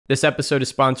This episode is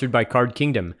sponsored by Card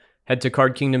Kingdom. Head to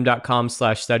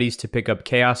cardkingdom.com/studies to pick up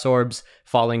Chaos Orbs,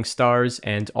 Falling Stars,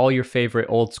 and all your favorite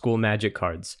old-school Magic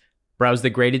cards. Browse the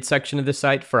graded section of the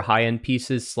site for high-end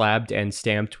pieces slabbed and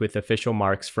stamped with official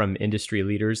marks from industry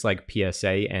leaders like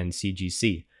PSA and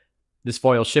CGC. This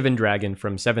foil Shivan Dragon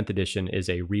from 7th edition is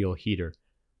a real heater.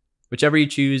 Whichever you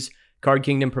choose, Card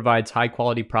Kingdom provides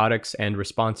high-quality products and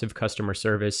responsive customer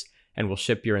service, and will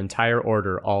ship your entire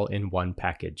order all in one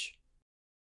package.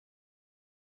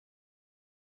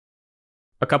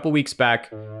 A couple weeks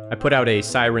back, I put out a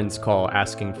Siren's Call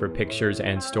asking for pictures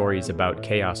and stories about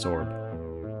Chaos Orb.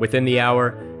 Within the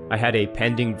hour, I had a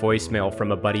pending voicemail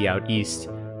from a buddy out east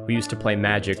who used to play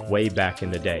Magic way back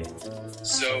in the day.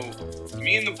 So,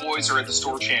 me and the boys are at the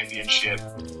store championship,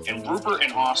 and Rupert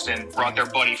and Austin brought their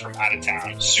buddy from out of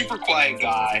town. Super quiet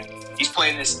guy. He's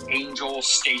playing this Angel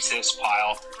Stasis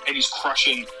pile, and he's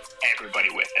crushing everybody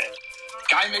with it.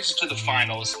 Guy makes it to the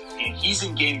finals, and he's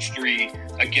in game 3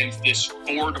 against this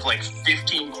board of like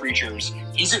 15 creatures.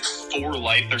 He's at 4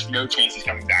 life. There's no chance he's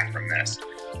coming back from this.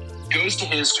 Goes to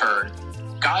his turn.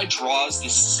 Guy draws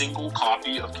this single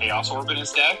copy of Chaos Orb in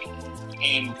his deck,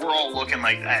 and we're all looking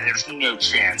like, there's no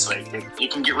chance. Like,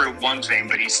 it can get rid of one thing,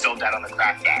 but he's still dead on the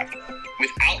crackback.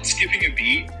 Without skipping a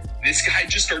beat, this guy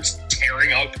just starts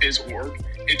tearing up his orb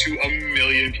into a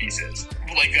million pieces.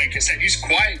 Like I said, he's a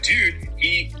quiet dude.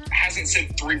 He hasn't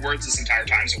said 3 words this entire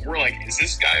time, so we're like, is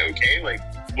this guy okay? Like,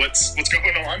 what's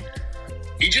going on?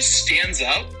 He just stands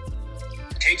up,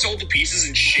 takes all the pieces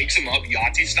and shakes them up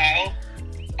Yahtzee style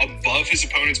above his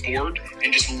opponent's board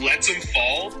and just lets him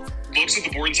fall, looks at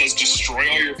the board and says, destroy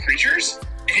all your creatures?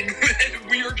 And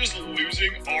we are just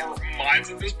losing our minds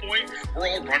at this point. We're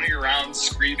all running around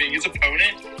screaming. His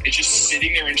opponent is just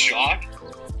sitting there in shock.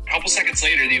 A couple seconds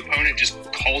later, the opponent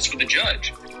just calls for the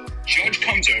judge. Judge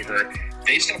comes over.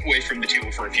 They step away from the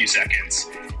table for a few seconds.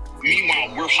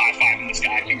 Meanwhile, we're high-fiving this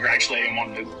guy, congratulating him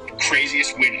on the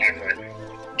craziest win ever.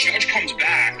 Judge comes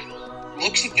back,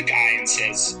 looks at the guy and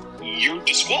says, you're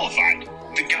disqualified.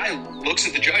 The guy looks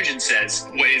at the judge and says,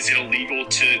 what, is it illegal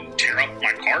to tear up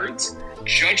my cards?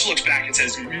 Judge looks back and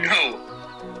says, no,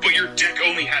 but your deck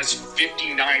only has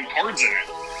 59 cards in it.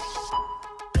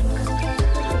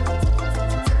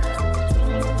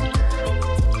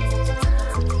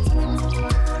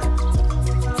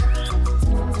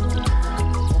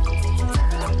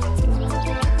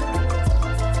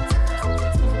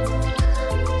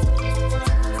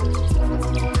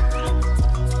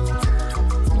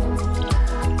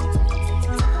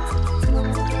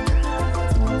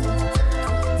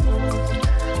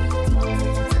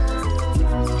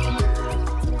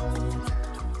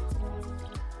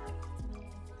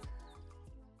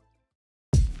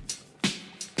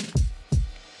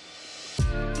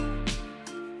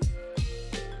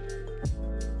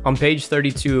 On page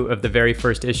 32 of the very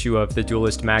first issue of The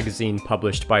Duelist magazine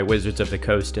published by Wizards of the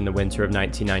Coast in the winter of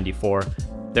 1994,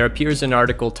 there appears an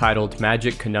article titled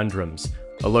Magic Conundrums,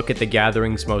 a look at the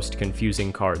gathering's most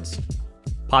confusing cards.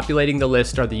 Populating the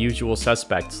list are the usual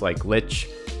suspects like Lich,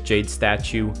 Jade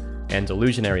Statue, and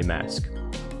Illusionary Mask.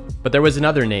 But there was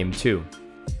another name too.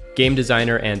 Game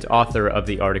designer and author of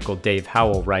the article Dave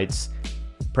Howell writes,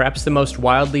 perhaps the most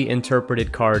wildly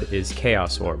interpreted card is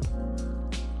Chaos Orb.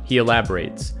 He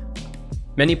elaborates.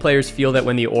 Many players feel that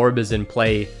when the orb is in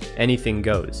play, anything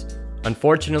goes.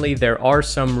 Unfortunately, there are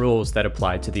some rules that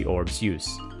apply to the orb's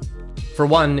use. For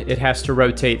one, it has to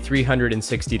rotate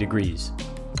 360 degrees.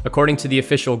 According to the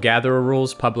official Gatherer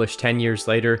rules published 10 years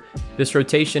later, this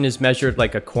rotation is measured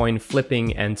like a coin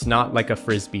flipping and not like a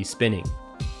frisbee spinning.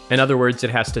 In other words, it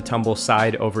has to tumble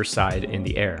side over side in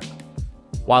the air.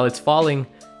 While it's falling,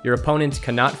 your opponent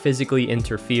cannot physically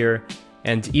interfere,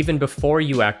 and even before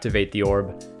you activate the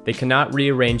orb, they cannot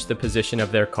rearrange the position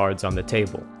of their cards on the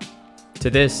table. To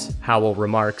this, Howell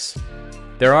remarks,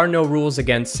 there are no rules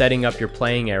against setting up your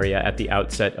playing area at the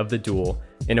outset of the duel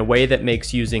in a way that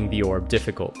makes using the orb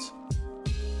difficult.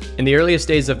 In the earliest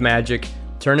days of Magic,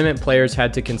 tournament players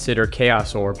had to consider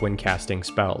Chaos Orb when casting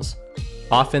spells.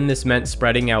 Often this meant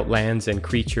spreading out lands and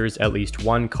creatures at least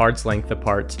one card's length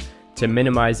apart to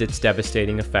minimize its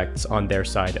devastating effects on their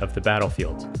side of the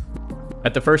battlefield.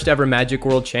 At the first ever Magic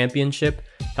World Championship,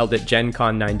 held at Gen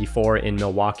Con 94 in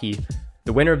Milwaukee,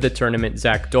 the winner of the tournament,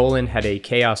 Zach Dolan, had a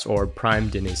Chaos Orb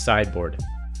primed in his sideboard.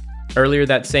 Earlier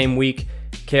that same week,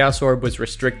 Chaos Orb was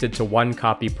restricted to 1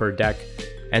 copy per deck,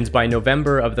 and by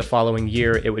November of the following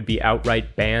year, it would be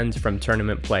outright banned from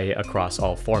tournament play across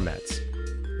all formats.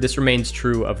 This remains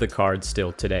true of the card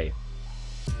still today.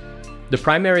 The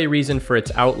primary reason for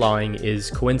its outlawing is,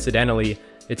 coincidentally,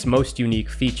 its most unique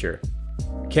feature.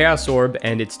 Chaos Orb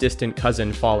and its distant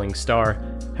cousin Falling Star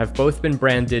have both been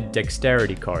branded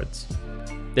dexterity cards.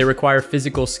 They require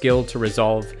physical skill to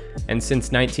resolve, and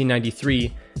since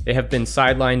 1993, they have been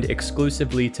sidelined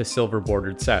exclusively to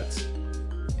silver-bordered sets.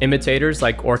 Imitators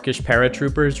like Orcish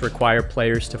paratroopers require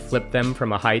players to flip them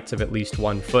from a height of at least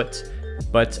 1 foot,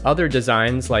 but other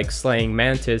designs like Slaying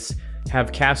Mantis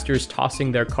have casters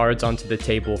tossing their cards onto the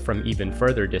table from even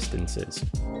further distances.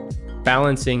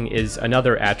 Balancing is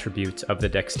another attribute of the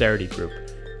dexterity group.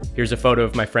 Here's a photo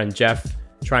of my friend Jeff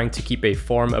trying to keep a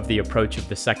form of the approach of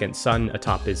the second sun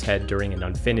atop his head during an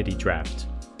Unfinity draft.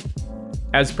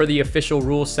 As per the official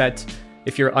rule set,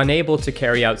 if you're unable to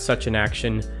carry out such an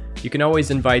action, you can always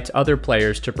invite other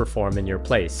players to perform in your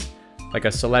place, like a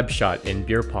celeb shot in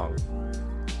beer pong.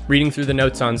 Reading through the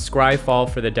notes on Scryfall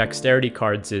for the dexterity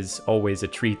cards is always a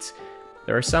treat.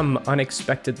 There are some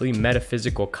unexpectedly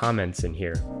metaphysical comments in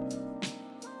here.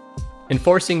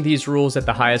 Enforcing these rules at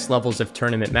the highest levels of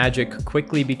tournament Magic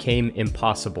quickly became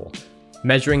impossible.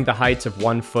 Measuring the height of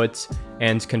 1 foot,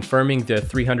 and confirming the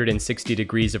 360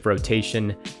 degrees of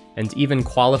rotation, and even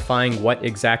qualifying what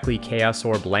exactly Chaos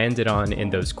Orb landed on in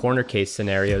those corner case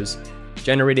scenarios,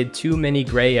 generated too many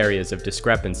gray areas of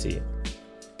discrepancy.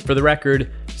 For the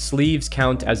record, sleeves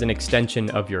count as an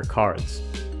extension of your cards.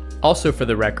 Also for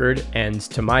the record, and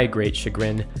to my great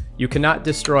chagrin, you cannot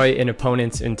destroy an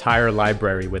opponent's entire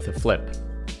library with a flip.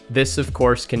 This, of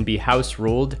course, can be house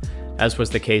ruled, as was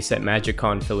the case at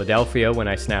MagicCon Philadelphia when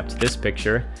I snapped this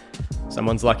picture.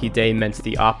 Someone's lucky day meant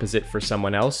the opposite for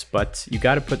someone else, but you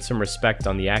gotta put some respect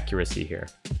on the accuracy here.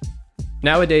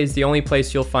 Nowadays, the only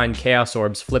place you'll find Chaos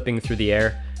Orbs flipping through the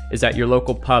air is at your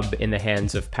local pub in the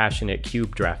hands of passionate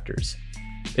cube drafters.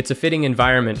 It's a fitting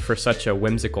environment for such a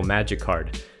whimsical Magic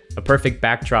card, a perfect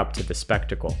backdrop to the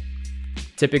spectacle.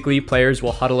 Typically, players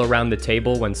will huddle around the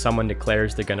table when someone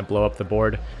declares they're gonna blow up the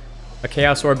board. A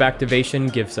Chaos Orb activation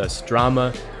gives us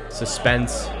drama,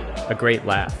 suspense, a great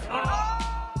laugh.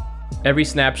 Every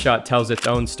snapshot tells its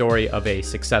own story of a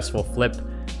successful flip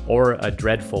or a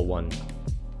dreadful one.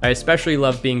 I especially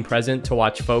love being present to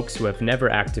watch folks who have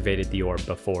never activated the orb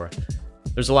before.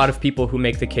 There's a lot of people who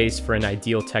make the case for an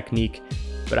ideal technique,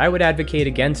 but I would advocate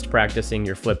against practicing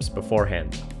your flips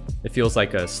beforehand. It feels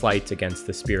like a slight against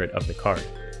the spirit of the card.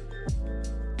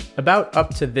 About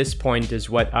up to this point is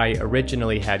what I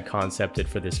originally had concepted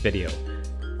for this video.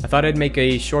 I thought I'd make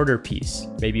a shorter piece,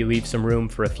 maybe leave some room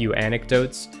for a few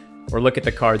anecdotes, or look at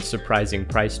the card's surprising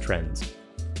price trends.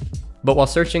 But while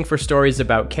searching for stories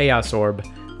about Chaos Orb,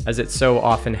 as it so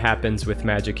often happens with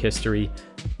Magic history,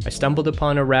 I stumbled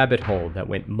upon a rabbit hole that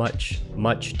went much,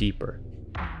 much deeper.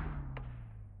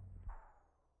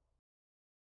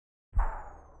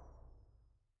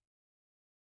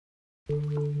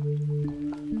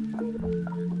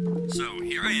 So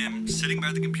here I am, sitting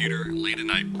by the computer late at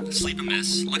night, sleep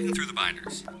amiss, looking through the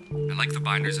binders. I like the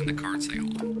binders and the cards they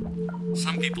hold.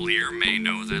 Some people here may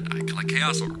know that I collect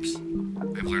Chaos Orbs.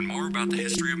 I've learned more about the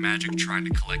history of Magic trying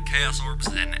to collect Chaos Orbs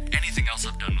than anything else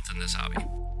I've done within this hobby.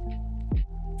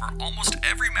 For almost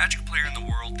every Magic player in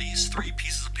the world, these 3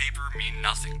 pieces of paper mean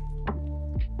nothing.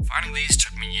 Finding these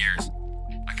took me years.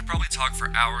 I could probably talk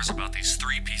for hours about these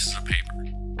 3 pieces of paper.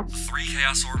 The 3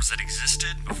 Chaos Orbs that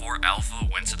existed before Alpha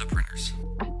went to the printers.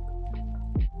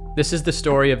 This is the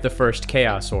story of the first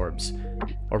Chaos Orbs,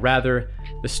 or rather,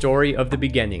 the story of the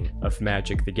beginning of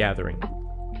Magic the Gathering.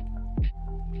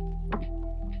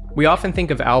 We often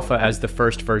think of Alpha as the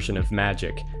first version of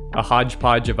Magic, a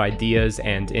hodgepodge of ideas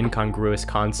and incongruous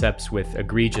concepts with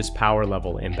egregious power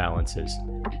level imbalances.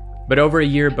 But over a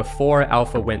year before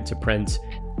Alpha went to print,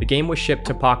 the game was shipped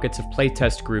to pockets of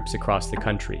playtest groups across the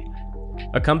country.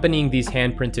 Accompanying these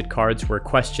hand-printed cards were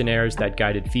questionnaires that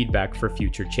guided feedback for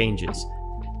future changes.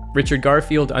 Richard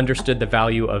Garfield understood the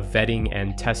value of vetting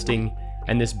and testing,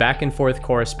 and this back-and-forth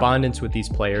correspondence with these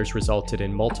players resulted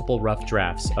in multiple rough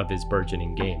drafts of his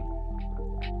burgeoning game.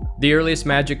 The earliest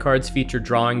Magic cards featured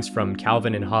drawings from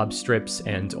Calvin and Hobbes strips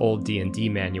and old D&D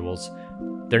manuals.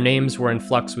 Their names were in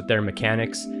flux with their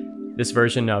mechanics. This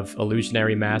version of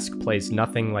Illusionary Mask plays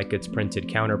nothing like its printed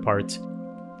counterpart.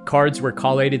 Cards were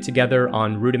collated together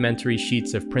on rudimentary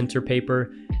sheets of printer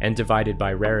paper and divided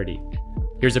by rarity.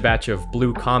 Here's a batch of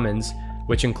blue commons,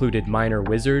 which included Minor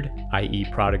Wizard, i.e.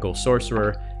 Prodigal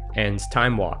Sorcerer, and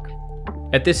Time Walk.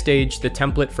 At this stage, the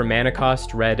template for mana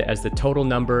cost read as the total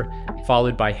number,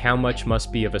 followed by how much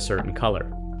must be of a certain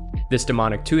color. This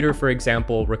Demonic Tutor, for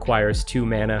example, requires 2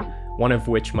 mana, one of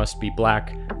which must be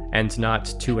black, and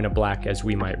not 2 and a black as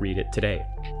we might read it today.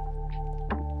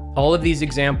 All of these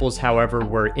examples, however,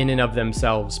 were in and of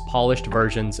themselves polished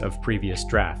versions of previous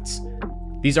drafts.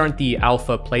 These aren't the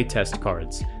alpha playtest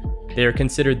cards. They are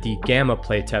considered the gamma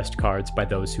playtest cards by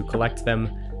those who collect them,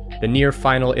 the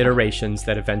near-final iterations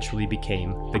that eventually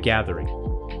became The Gathering.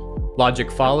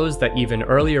 Logic follows that even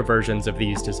earlier versions of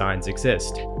these designs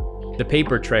exist. The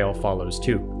paper trail follows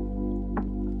too.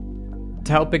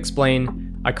 To help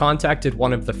explain, I contacted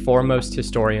one of the foremost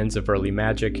historians of early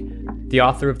Magic, the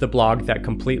author of the blog that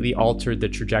completely altered the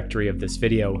trajectory of this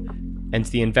video, and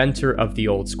the inventor of the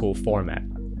old school format,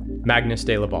 Magnus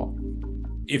de Laval.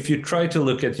 If you try to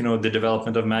look at, the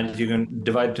development of Magic, you can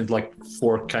divide it into like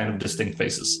 4 kind of distinct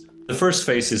phases. The first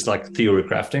phase is like theory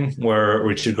crafting, where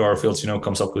Richard Garfield,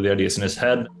 comes up with the ideas in his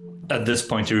head. At this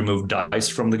point, he removed dice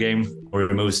from the game, or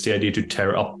removes the idea to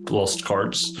tear up lost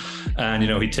cards. And,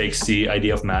 he takes the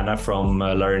idea of mana from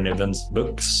Larry Niven's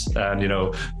books and,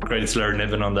 credits Larry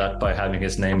Niven on that by having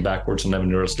his name backwards on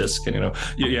Nevin's disc. And,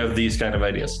 you have these kind of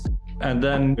ideas. And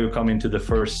then you come into the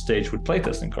first stage with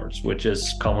playtesting cards, which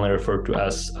is commonly referred to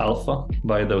as alpha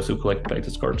by those who collect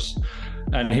playtest cards.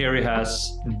 And here he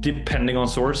has, depending on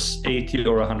source, 80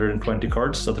 or 120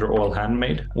 cards that are all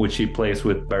handmade, which he plays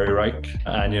with Barry Reich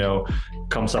and,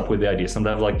 comes up with the ideas. And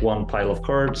they have like one pile of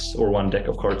cards or one deck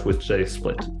of cards, which they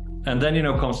split. And then,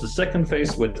 comes the second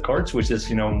phase with cards, which is,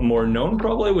 more known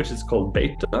probably, which is called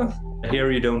beta.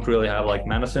 Here you don't really have like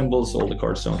mana symbols. All the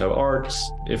cards don't have arts.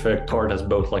 If a card has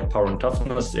both like power and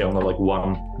toughness, they only have like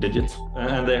 1 digit.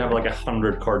 And they have like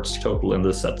 100 cards total in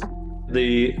this set.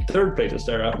 The third playtest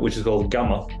era, which is called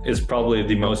Gamma, is probably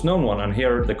the most known one. And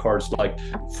here the cards like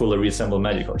fully reassemble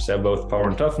magic cards. They have both power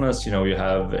and toughness. You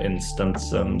have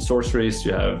instants and sorceries,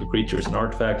 you have creatures and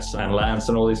artifacts and lands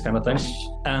and all these kind of things.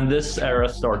 And this era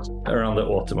starts around the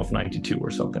autumn of 92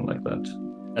 or something like that.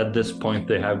 At this point,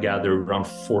 they have gathered around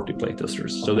 40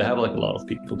 playtesters. So they have like a lot of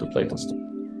people to playtest.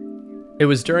 It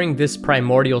was during this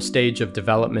primordial stage of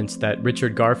development that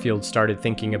Richard Garfield started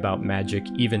thinking about Magic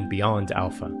even beyond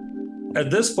Alpha. At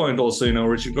this point also,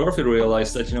 Richard Garfield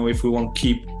realized that, if we want to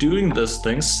keep doing these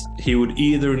things, he would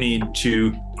either need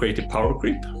to create a power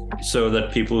creep so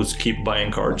that people would keep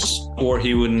buying cards, or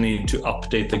he would need to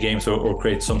update the games or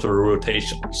create some sort of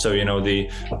rotation. So, the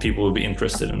people would be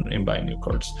interested in buying new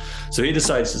cards. So he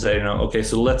decides to say, okay,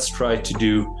 so let's try to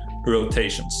do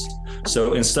rotations.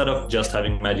 So instead of just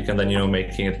having Magic and then,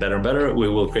 making it better and better, we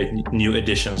will create new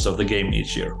editions of the game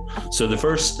each year. So the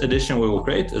first edition we will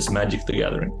create is Magic the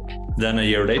Gathering. Then a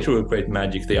year later, we'll create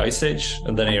Magic the Ice Age.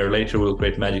 And then a year later, we'll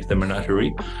create Magic the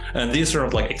Menagerie. And these are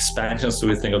not like expansions, so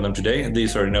we think of them today.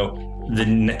 These are, the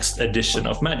next edition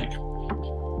of Magic.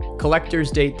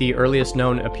 Collectors date the earliest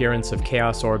known appearance of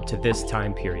Chaos Orb to this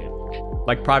time period.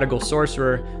 Like Prodigal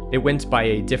Sorcerer, it went by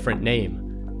a different name,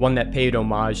 one that paid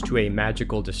homage to a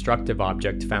magical destructive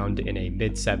object found in a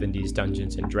mid-70s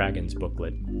Dungeons & Dragons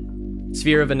booklet.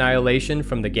 Sphere of Annihilation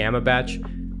from the Gamma batch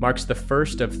marks the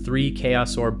first of 3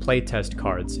 Chaos Orb playtest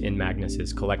cards in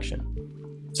Magnus's collection.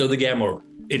 So the Gamma Orb,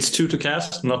 it's 2 to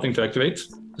cast, nothing to activate,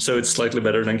 so it's slightly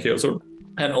better than Chaos Orb.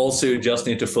 And also you just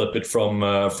need to flip it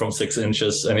from 6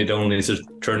 inches, and it only needs to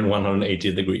turn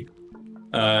 180 degrees.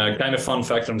 Kind of fun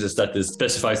fact on this that it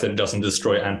specifies that it doesn't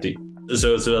destroy anti.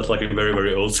 So that's like a very,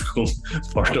 very old school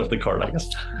part of the card, I guess.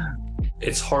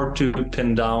 It's hard to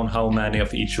pin down how many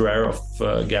of each rare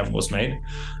of Gamma was made,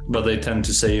 but they tend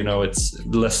to say, it's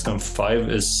less than 5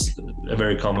 is a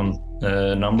very common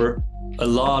number. A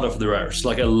lot of the rares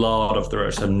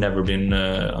have never been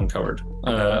uncovered.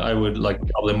 I would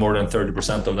probably more than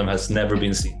 30% of them has never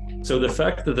been seen. So the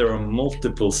fact that there are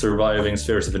multiple surviving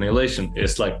spheres of annihilation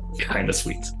is kind of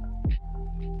sweet.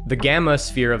 The Gamma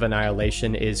Sphere of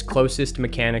Annihilation is closest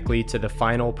mechanically to the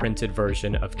final printed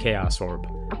version of Chaos Orb.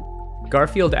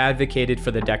 Garfield advocated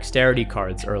for the dexterity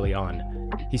cards early on.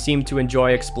 He seemed to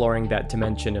enjoy exploring that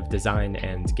dimension of design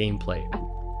and gameplay.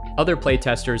 Other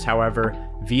playtesters, however,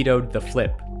 vetoed the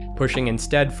flip, pushing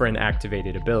instead for an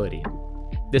activated ability.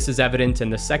 This is evident in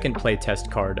the second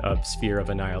playtest card of Sphere of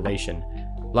Annihilation,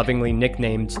 lovingly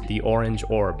nicknamed the Orange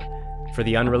Orb, for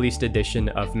the unreleased edition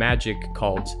of Magic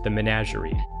called the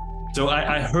Menagerie. So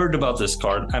I heard about this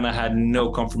card and I had no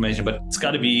confirmation, but it's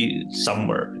got to be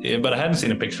somewhere. But I hadn't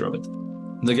seen a picture of it.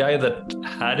 The guy that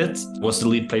had it was the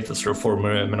lead playtester for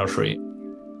Menagerie.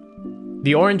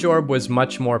 The Orange Orb was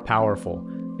much more powerful.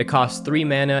 It cost 3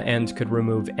 mana and could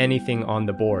remove anything on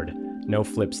the board, no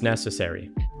flips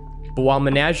necessary. But while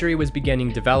Menagerie was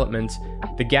beginning development,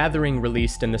 The Gathering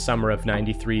released in the summer of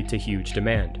 '93 to huge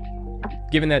demand.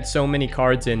 Given that so many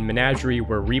cards in Menagerie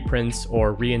were reprints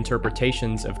or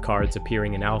reinterpretations of cards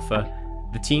appearing in Alpha,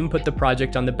 the team put the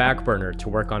project on the back burner to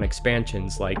work on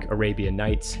expansions like Arabian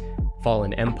Nights,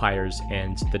 Fallen Empires,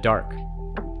 and The Dark.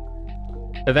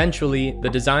 Eventually, the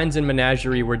designs in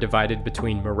Menagerie were divided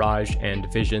between Mirage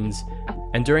and Visions,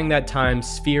 and during that time,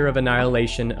 Sphere of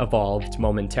Annihilation evolved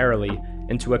momentarily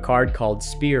into a card called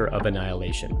Spear of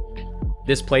Annihilation.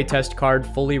 This playtest card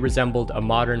fully resembled a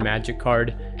modern Magic card,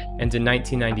 and in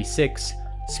 1996,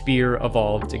 Spear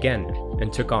evolved again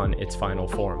and took on its final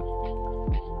form.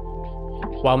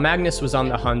 While Magnus was on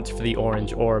the hunt for the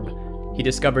Orange Orb, he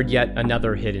discovered yet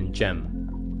another hidden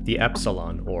gem, the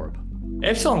Epsilon Orb.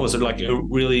 Epsilon was like a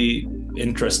really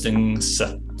interesting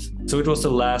set. So it was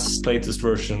the last playtest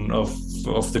version of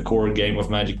the core game of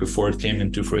Magic before it came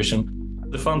into fruition.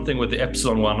 The fun thing with the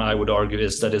Epsilon one, I would argue,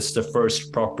 is that it's the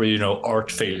first proper,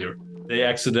 art failure. They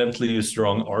accidentally used the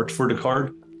wrong art for the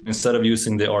card. Instead of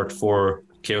using the art for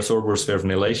Chaos Orb or Sphere of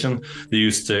Annihilation, they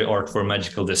used the art for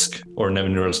Magical Disc or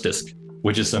Nevinyrral's Disc,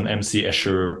 which is an MC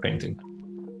Escher painting.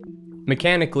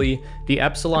 Mechanically, the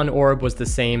Epsilon Orb was the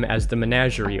same as the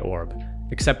Menagerie Orb,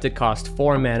 except it cost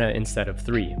 4 mana instead of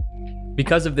 3.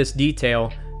 Because of this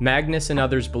detail, Magnus and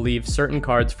others believe certain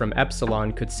cards from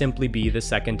Epsilon could simply be the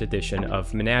second edition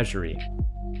of Menagerie.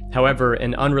 However,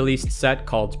 an unreleased set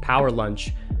called Power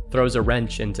Lunch throws a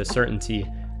wrench into certainty,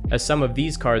 as some of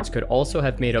these cards could also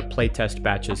have made up playtest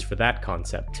batches for that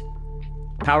concept.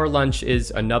 Power Lunch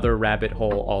is another rabbit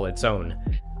hole all its own,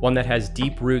 one that has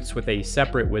deep roots with a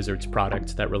separate Wizards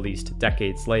product that released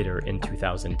decades later in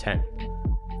 2010.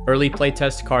 Early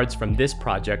playtest cards from this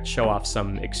project show off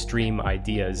some extreme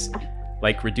ideas,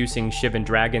 like reducing Shivan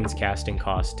Dragon's casting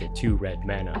cost to 2 red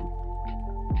mana.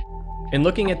 In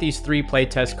looking at these 3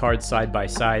 playtest cards side by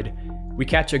side, we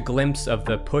catch a glimpse of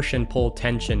the push and pull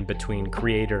tension between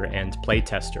creator and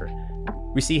playtester.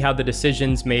 We see how the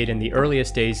decisions made in the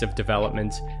earliest days of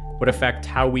development would affect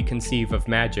how we conceive of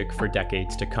Magic for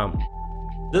decades to come.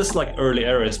 This early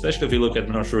era, especially if you look at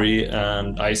Menagerie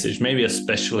and Ice Age, maybe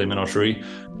especially Menagerie,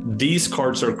 these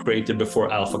cards are created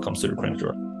before Alpha comes to the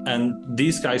printer. And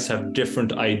these guys have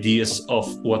different ideas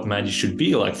of what Magic should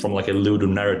be like from a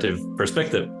ludonarrative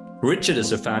perspective. Richard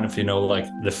is a fan of,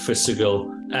 the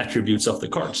physical attributes of the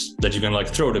cards, that you can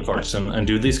throw the cards and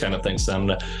do these kind of things.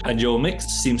 And Joe Mix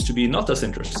seems to be not as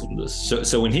interested in this.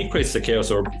 So when he creates the Chaos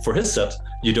Orb for his set,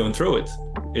 you don't throw it.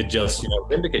 It just,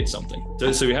 indicates something.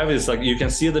 So you have this, you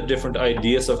can see the different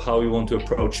ideas of how you want to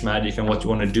approach Magic and what you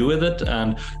want to do with it.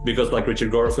 And because Richard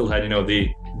Garfield had,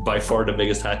 by far the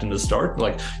biggest hat in the start,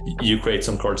 you create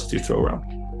some cards to throw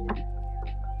around.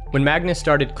 When Magnus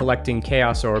started collecting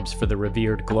Chaos Orbs for the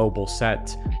revered global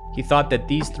set, he thought that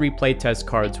these 3 playtest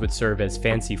cards would serve as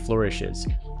fancy flourishes,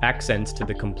 accents to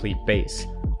the complete base,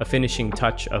 a finishing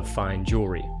touch of fine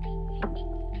jewelry.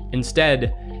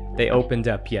 Instead, they opened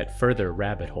up yet further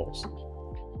rabbit holes.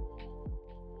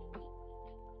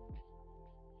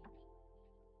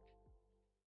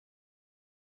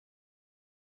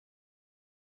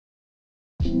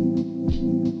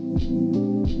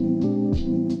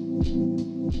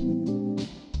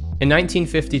 In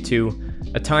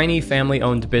 1952, a tiny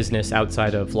family-owned business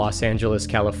outside of Los Angeles,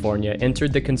 California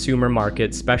entered the consumer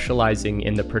market specializing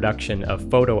in the production of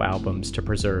photo albums to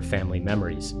preserve family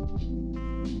memories.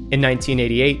 In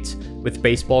 1988, with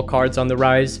baseball cards on the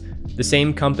rise, the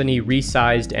same company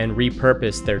resized and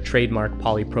repurposed their trademark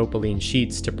polypropylene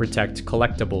sheets to protect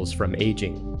collectibles from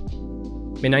aging.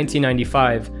 In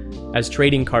 1995, as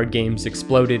trading card games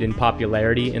exploded in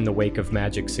popularity in the wake of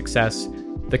Magic's success,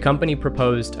 the company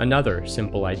proposed another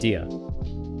simple idea.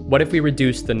 What if we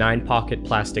reduced the 9-pocket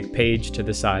plastic page to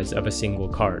the size of a single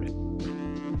card?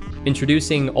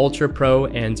 Introducing Ultra Pro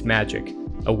and Magic,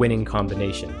 a winning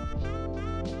combination.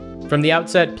 From the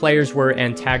outset, players were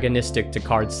antagonistic to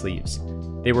card sleeves.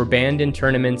 They were banned in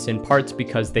tournaments in part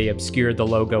because they obscured the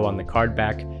logo on the card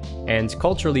back, and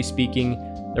culturally speaking,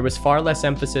 there was far less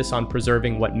emphasis on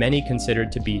preserving what many considered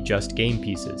to be just game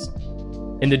pieces.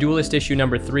 In the Duelist issue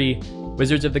number 3,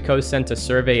 Wizards of the Coast sent a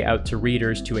survey out to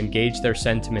readers to engage their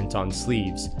sentiment on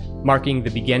sleeves, marking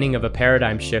the beginning of a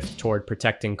paradigm shift toward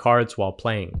protecting cards while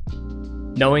playing.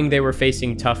 Knowing they were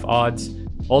facing tough odds,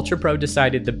 Ultra Pro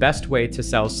decided the best way to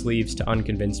sell sleeves to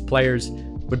unconvinced players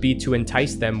would be to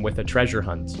entice them with a treasure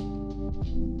hunt.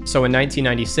 So in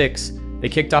 1996, they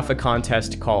kicked off a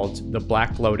contest called the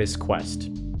Black Lotus Quest.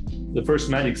 The first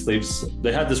Magic sleeves,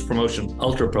 they had this promotion,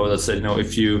 Ultra Pro, that said,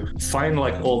 if you find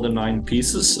all the 9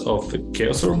 pieces of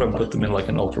Chaos Orb and put them in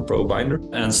an Ultra Pro binder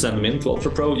and send them in to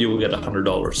Ultra Pro, you will get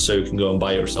 $100, so you can go and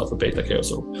buy yourself a beta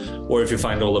Chaos Orb. Or if you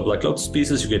find all the Black Lotus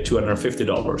pieces, you get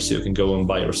 $250, so you can go and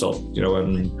buy yourself,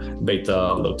 a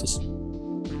beta Lotus.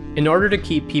 In order to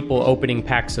keep people opening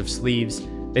packs of sleeves,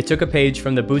 they took a page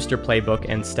from the booster playbook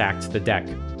and stacked the deck.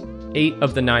 8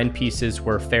 of the 9 pieces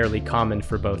were fairly common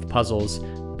for both puzzles,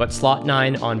 but slot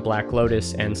 9 on Black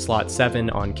Lotus and slot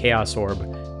 7 on Chaos Orb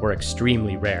were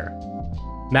extremely rare.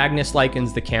 Magnus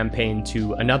likens the campaign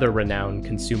to another renowned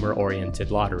consumer-oriented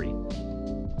lottery.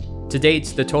 To date,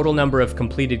 the total number of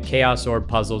completed Chaos Orb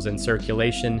puzzles in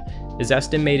circulation is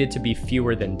estimated to be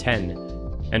fewer than 10,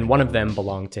 and one of them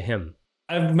belonged to him.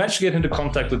 I've managed to get into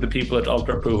contact with the people at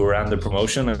Ultra Pro who ran the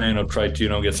promotion and tried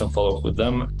to get some follow-up with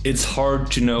them. It's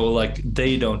hard to know, like,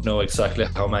 they don't know exactly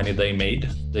how many they made.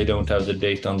 They don't have the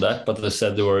date on that, but they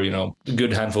said there were a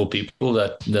good handful of people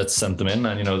that sent them in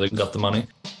and they got the money.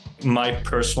 My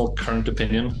personal current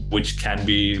opinion, which can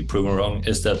be proven wrong,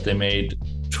 is that they made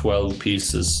 12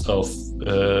 pieces of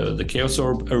the Chaos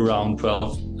Orb, around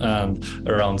 12, and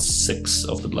around 6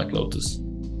 of the Black Lotus.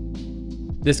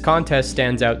 This contest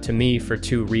stands out to me for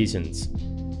 2 reasons.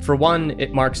 For one,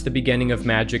 it marks the beginning of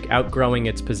Magic outgrowing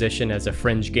its position as a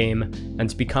fringe game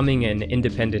and becoming an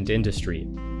independent industry,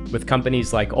 with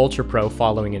companies like Ultra Pro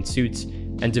following in suit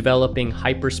and developing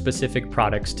hyper-specific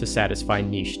products to satisfy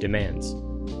niche demands.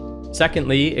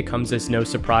 Secondly, it comes as no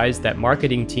surprise that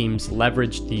marketing teams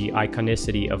leveraged the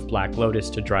iconicity of Black Lotus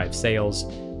to drive sales,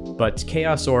 but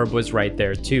Chaos Orb was right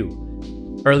there too.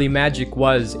 Early Magic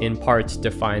was, in part,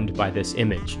 defined by this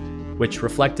image, which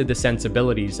reflected the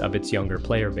sensibilities of its younger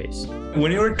player base.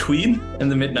 When you were a tween in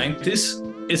the mid-90s,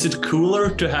 is it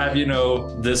cooler to have,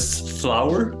 this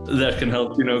flower that can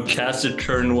help, cast a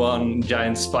turn 1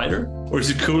 giant spider? Or is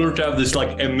it cooler to have this,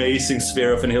 amazing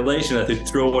sphere of annihilation that they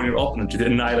throw on your opponent to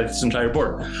annihilate its entire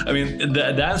board? I mean,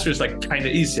 the answer is, kind of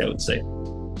easy, I would say.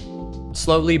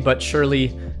 Slowly but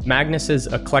surely, Magnus's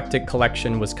eclectic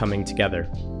collection was coming together.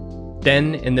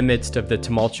 Then, in the midst of the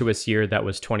tumultuous year that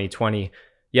was 2020,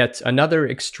 yet another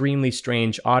extremely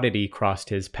strange oddity crossed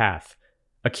his path.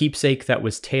 A keepsake that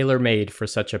was tailor-made for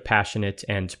such a passionate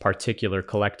and particular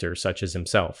collector such as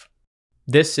himself.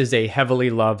 This is a heavily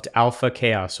loved Alpha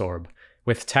Chaos Orb,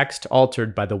 with text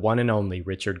altered by the one and only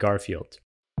Richard Garfield.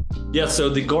 Yeah, so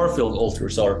the Garfield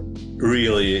altars are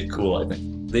really cool, I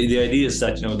think. The idea is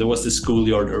that, there was this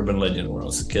schoolyard urban legend when I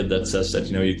was a kid that says that,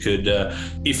 you could,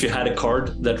 if you had a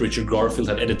card that Richard Garfield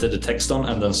had edited the text on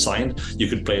and then signed, you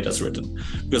could play it as written.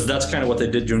 Because that's kind of what they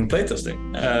did during playtesting.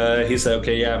 He said,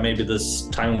 okay, yeah, maybe this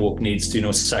Time Walk needs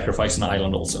to, sacrifice an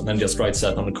island also. And then just writes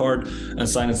that on the card and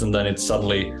signs it, and then it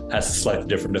suddenly has a slightly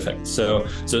different effect. So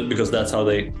because that's how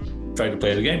they try to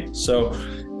play the game. So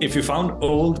if you found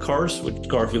old cards with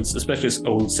Garfield's, especially his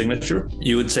old signature,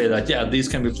 you would say that, yeah, these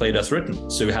can be played as written.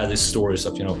 So we had these stories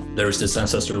of, there is this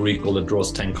ancestral recall that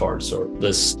draws 10 cards, or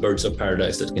this Birds of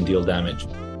Paradise that can deal damage.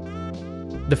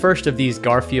 The first of these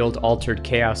Garfield-altered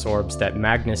Chaos Orbs that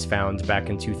Magnus found back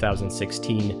in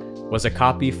 2016 was a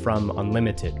copy from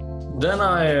Unlimited. Then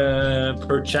I,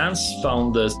 perchance,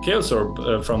 found this Chaos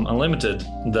Orb from Unlimited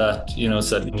that,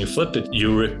 said when you flip it,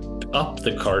 you rip up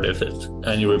the card of it,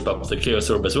 and you rip up the Chaos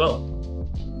Orb as well.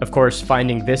 Of course,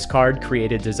 finding this card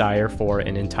created desire for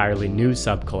an entirely new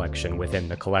sub-collection within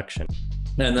the collection.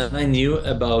 And then I knew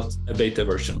about a beta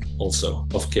version also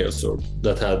of Chaos Orb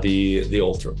that had the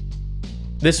altar.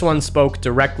 This one spoke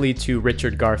directly to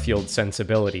Richard Garfield's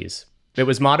sensibilities. It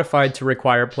was modified to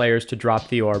require players to drop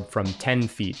the orb from 10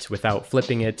 feet without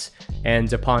flipping it,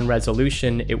 and upon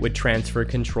resolution, it would transfer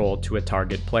control to a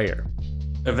target player.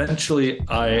 Eventually,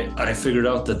 I figured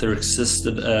out that there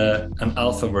existed an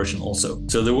alpha version also.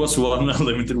 So there was one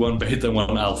unlimited, one beta, and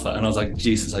one alpha. And I was like,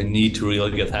 Jesus, I need to really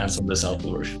get hands on this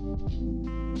alpha version.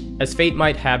 As fate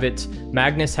might have it,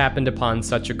 Magnus happened upon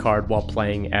such a card while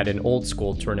playing at an old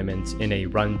school tournament in a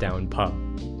rundown pub.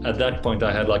 At that point,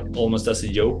 I had almost as a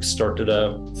joke started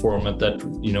a format that,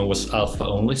 was alpha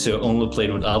only. So I only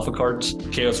played with alpha cards.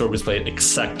 Chaos Orb is played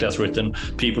exactly as written.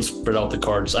 People spread out the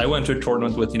cards. I went to a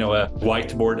tournament with, a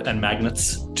whiteboard and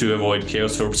magnets to avoid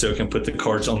Chaos Orb, so I can put the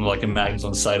cards on a magnet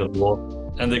on the side of the wall.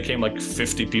 And there came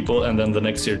 50 people, and then the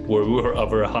next year we were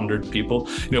over 100 people,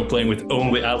 playing with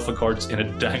only alpha cards in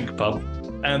a dank pub.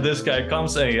 And this guy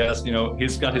comes and he has,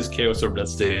 he's got his Chaos Orb,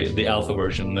 that's the alpha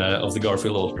version of the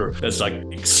Garfield altar. That's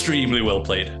extremely well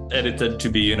played, edited to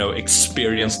be,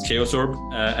 experienced Chaos Orb,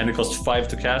 and it costs 5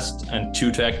 to cast and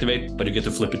 2 to activate, but you get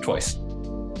to flip it twice.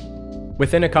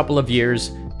 Within a couple of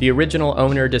years, the original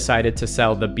owner decided to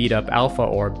sell the beat-up alpha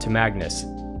orb to Magnus,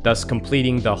 thus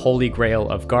completing the holy grail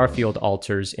of Garfield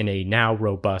altars in a now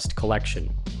robust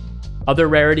collection. Other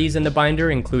rarities in the binder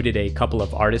included a couple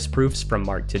of artist proofs from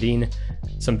Mark Tedin,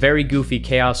 some very goofy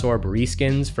Chaos Orb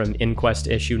reskins from Inquest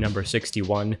issue number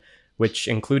 61, which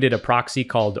included a proxy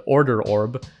called Order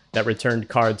Orb that returned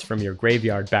cards from your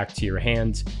graveyard back to your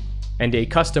hand, and a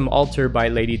custom altar by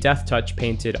Lady Deathtouch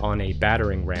painted on a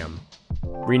battering ram.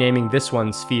 Renaming this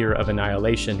one Sphere of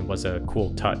Annihilation was a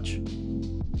cool touch.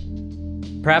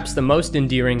 Perhaps the most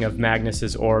endearing of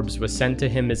Magnus's orbs was sent to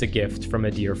him as a gift from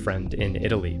a dear friend in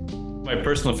Italy. My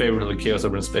personal favorite of the Chaos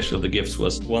Orb, and especially the gifts,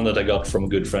 was one that I got from a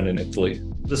good friend in Italy.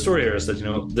 The story here is that,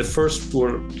 the first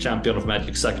world champion of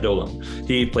Magic, Zach Dolan,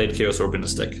 he played Chaos Orb in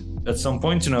his deck. At some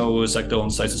point, Zach Dolan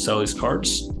decides to sell his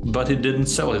cards, but he didn't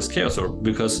sell his Chaos Orb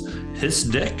because his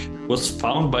deck was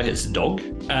found by his dog,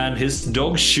 and his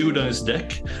dog chewed on his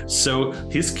deck. So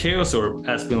his Chaos Orb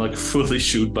has been fully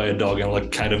chewed by a dog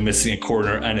and kind of missing a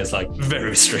corner, and it's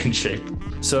very strange shape.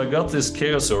 So I got this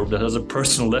Chaos Orb that has a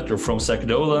personal letter from Zach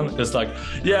Dolan. It's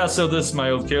yeah, so this is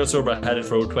my old Chaos Orb. I had it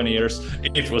for over 20 years.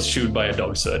 It was chewed by a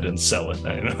dog, so I didn't sell it.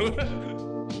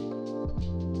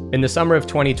 In the summer of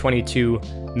 2022,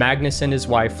 Magnus and his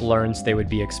wife learned they would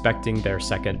be expecting their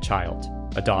second child,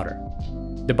 a daughter.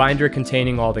 The binder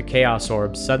containing all the Chaos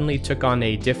Orbs suddenly took on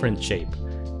a different shape,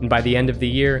 and by the end of the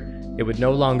year, it would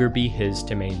no longer be his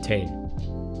to maintain.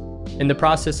 In the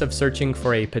process of searching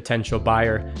for a potential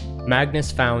buyer,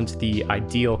 Magnus found the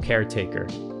ideal caretaker,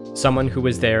 someone who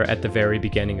was there at the very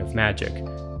beginning of Magic,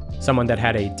 someone that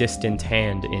had a distant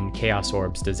hand in Chaos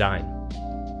Orbs design.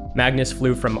 Magnus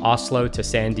flew from Oslo to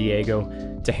San Diego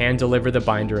to hand-deliver the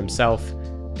binder himself,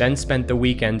 then spent the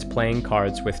weekend playing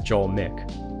cards with Joel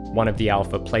Mick, one of the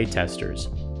alpha playtesters,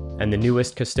 and the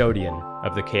newest custodian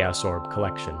of the Chaos Orb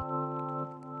collection.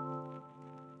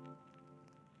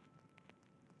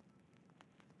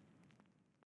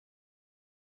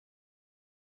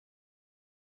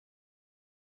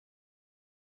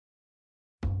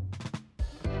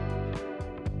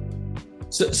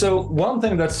 So one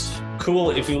thing that's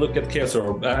cool, if you look at Chaos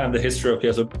Orb and the history of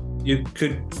Chaos Orb, you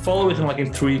could follow it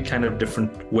in three kind of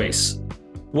different ways.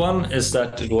 One is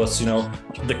that it was,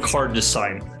 the card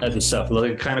design at itself,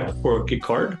 a kind of quirky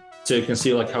card. So you can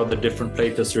see how the different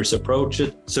playtesters approach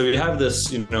it. So you have this,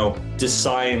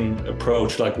 design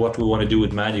approach, what we want to do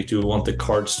with Magic. Do we want the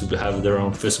cards to have their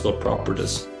own physical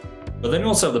properties? But then you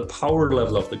also have the power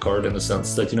level of the card in the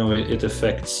sense that, it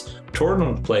affects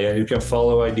tournament play, and you can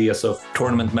follow ideas of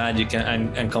tournament Magic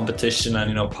and competition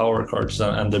and, power cards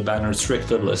and the banner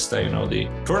restricted list, the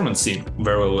tournament scene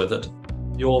very well with it.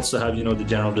 You also have, the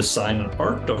general design and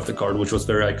art of the card, which was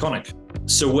very iconic.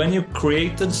 So when you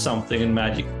created something in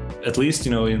Magic, at least,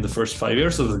 in the first 5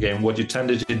 years of the game, what you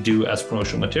tended to do as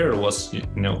promotional material was,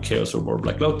 Chaos Orb or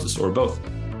Black Lotus or both.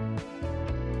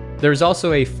 There's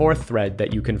also a fourth thread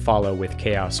that you can follow with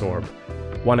Chaos Orb,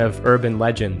 one of urban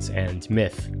legends and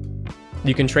myth.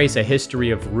 You can trace a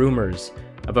history of rumors,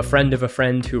 of a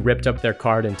friend who ripped up their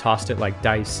card and tossed it like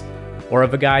dice, or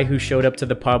of a guy who showed up to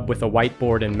the pub with a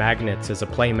whiteboard and magnets as a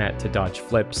playmat to dodge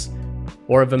flips,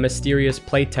 or of a mysterious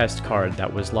playtest card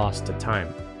that was lost to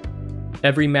time.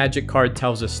 Every Magic card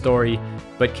tells a story,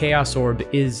 but Chaos Orb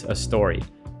is a story.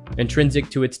 Intrinsic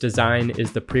to its design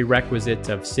is the prerequisite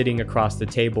of sitting across the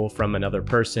table from another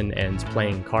person and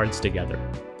playing cards together.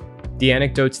 The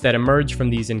anecdotes that emerge from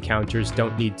these encounters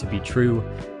don't need to be true,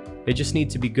 they just need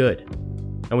to be good.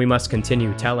 And we must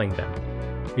continue telling them.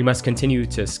 We must continue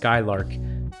to skylark,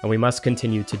 and we must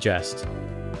continue to jest.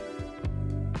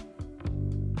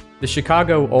 The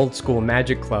Chicago Old School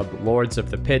Magic Club Lords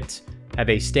of the Pit have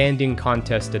a standing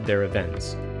contest at their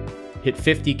events. Hit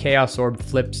 50 Chaos Orb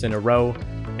flips in a row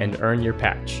and earn your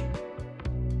patch.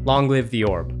 Long live the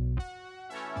orb.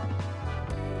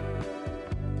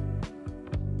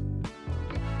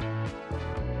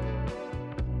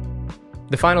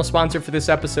 The final sponsor for this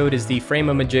episode is the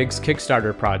Frameamajigs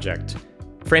Kickstarter project.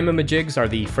 Frameamajigs are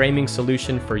the framing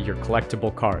solution for your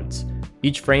collectible cards.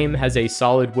 Each frame has a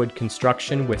solid wood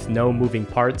construction with no moving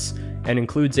parts and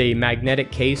includes a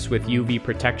magnetic case with UV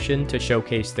protection to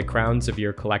showcase the crowns of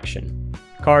your collection.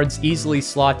 Cards easily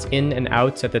slot in and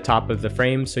out at the top of the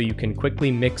frame so you can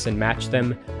quickly mix and match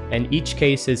them, and each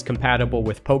case is compatible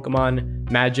with Pokemon,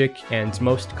 Magic, and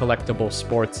most collectible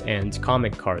sports and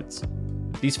comic cards.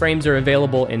 These frames are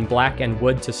available in black and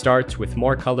wood to start, with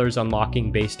more colors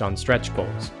unlocking based on stretch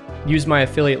goals. Use my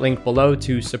affiliate link below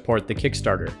to support the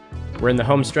Kickstarter. We're in the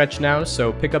home stretch now,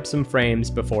 so pick up some frames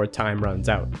before time runs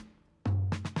out.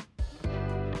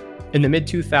 In the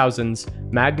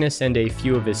mid-2000s, Magnus and a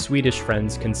few of his Swedish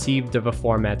friends conceived of a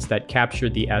format that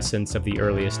captured the essence of the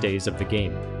earliest days of the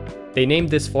game. They named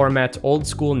this format Old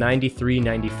School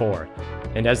 93-94,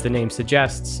 and as the name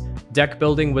suggests, deck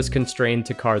building was constrained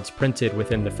to cards printed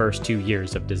within the first 2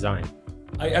 years of design.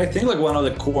 I think one of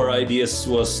the core ideas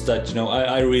was that,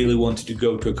 I really wanted to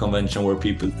go to a convention where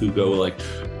people could go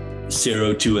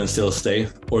 0-2 and still stay,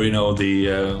 or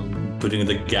the putting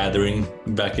the gathering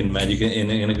back in Magic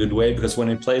in a good way, because when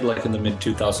I played in the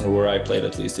mid-2000s, where I played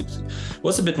at least, it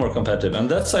was a bit more competitive, and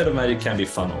that side of Magic can be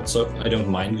fun also. I don't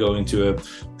mind going to a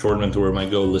tournament where my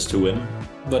goal is to win,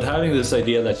 but having this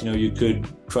idea that you could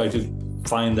try to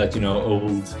find that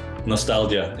old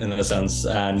nostalgia in a sense,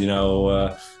 and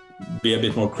be a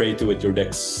bit more creative with your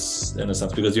decks in a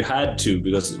sense, because you had to,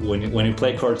 because when you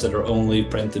play cards that are only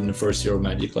printed in the first year of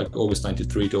Magic, like August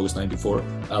 93 to August 94,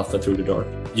 Alpha through the Dark,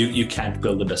 you can't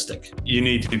build the best deck. You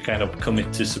need to kind of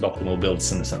commit to suboptimal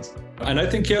builds in a sense. And I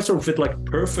think Chaos Orbs fit like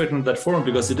perfect in that form,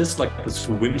 because it is like this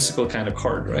whimsical kind of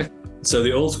card, right? So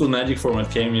the old school Magic format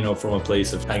came, from a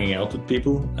place of hanging out with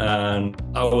people. And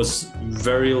I was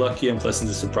very lucky and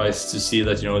pleasantly surprised to see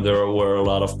that, there were a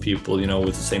lot of people,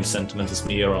 with the same sentiment as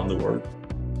me around the world.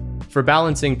 For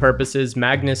balancing purposes,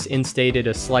 Magnus instated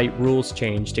a slight rules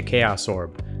change to Chaos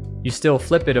Orb. You still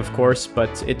flip it, of course,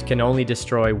 but it can only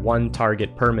destroy one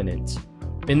target permanent.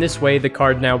 In this way, the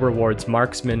card now rewards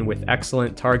marksmen with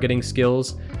excellent targeting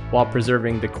skills while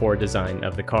preserving the core design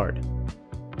of the card.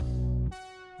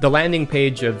 The landing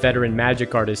page of veteran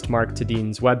Magic artist Mark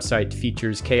Tadin's website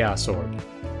features Chaos Orb.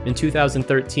 In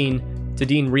 2013,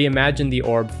 Tadin reimagined the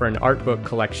orb for an art book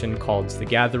collection called The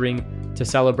Gathering to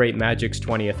celebrate Magic's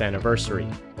 20th anniversary.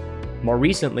 More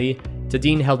recently,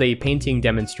 Tadin held a painting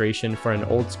demonstration for an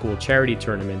old-school charity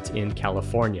tournament in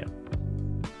California.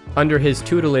 Under his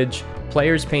tutelage,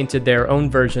 players painted their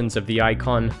own versions of the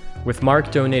icon, with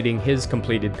Mark donating his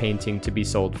completed painting to be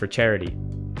sold for charity.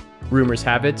 Rumors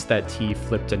have it that he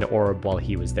flipped an orb while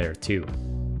he was there too.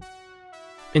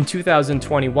 In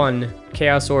 2021,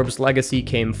 Chaos Orb's legacy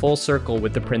came full circle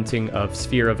with the printing of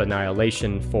Sphere of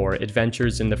Annihilation for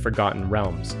Adventures in the Forgotten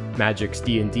Realms, Magic's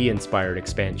D&D inspired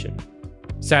expansion.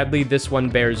 Sadly, this one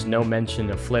bears no mention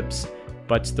of flips,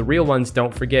 but the real ones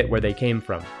don't forget where they came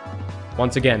from.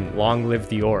 Once again, long live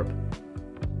the orb.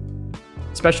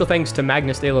 Special thanks to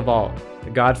Magnus de Laval, the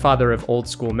godfather of old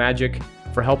school Magic,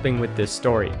 for helping with this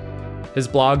story. His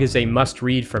blog is a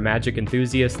must-read for Magic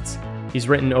enthusiasts. He's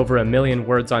written over 1 million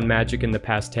words on Magic in the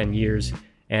past 10 years,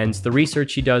 and the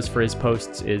research he does for his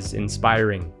posts is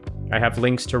inspiring. I have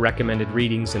links to recommended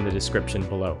readings in the description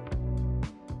below.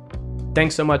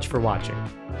 Thanks so much for watching.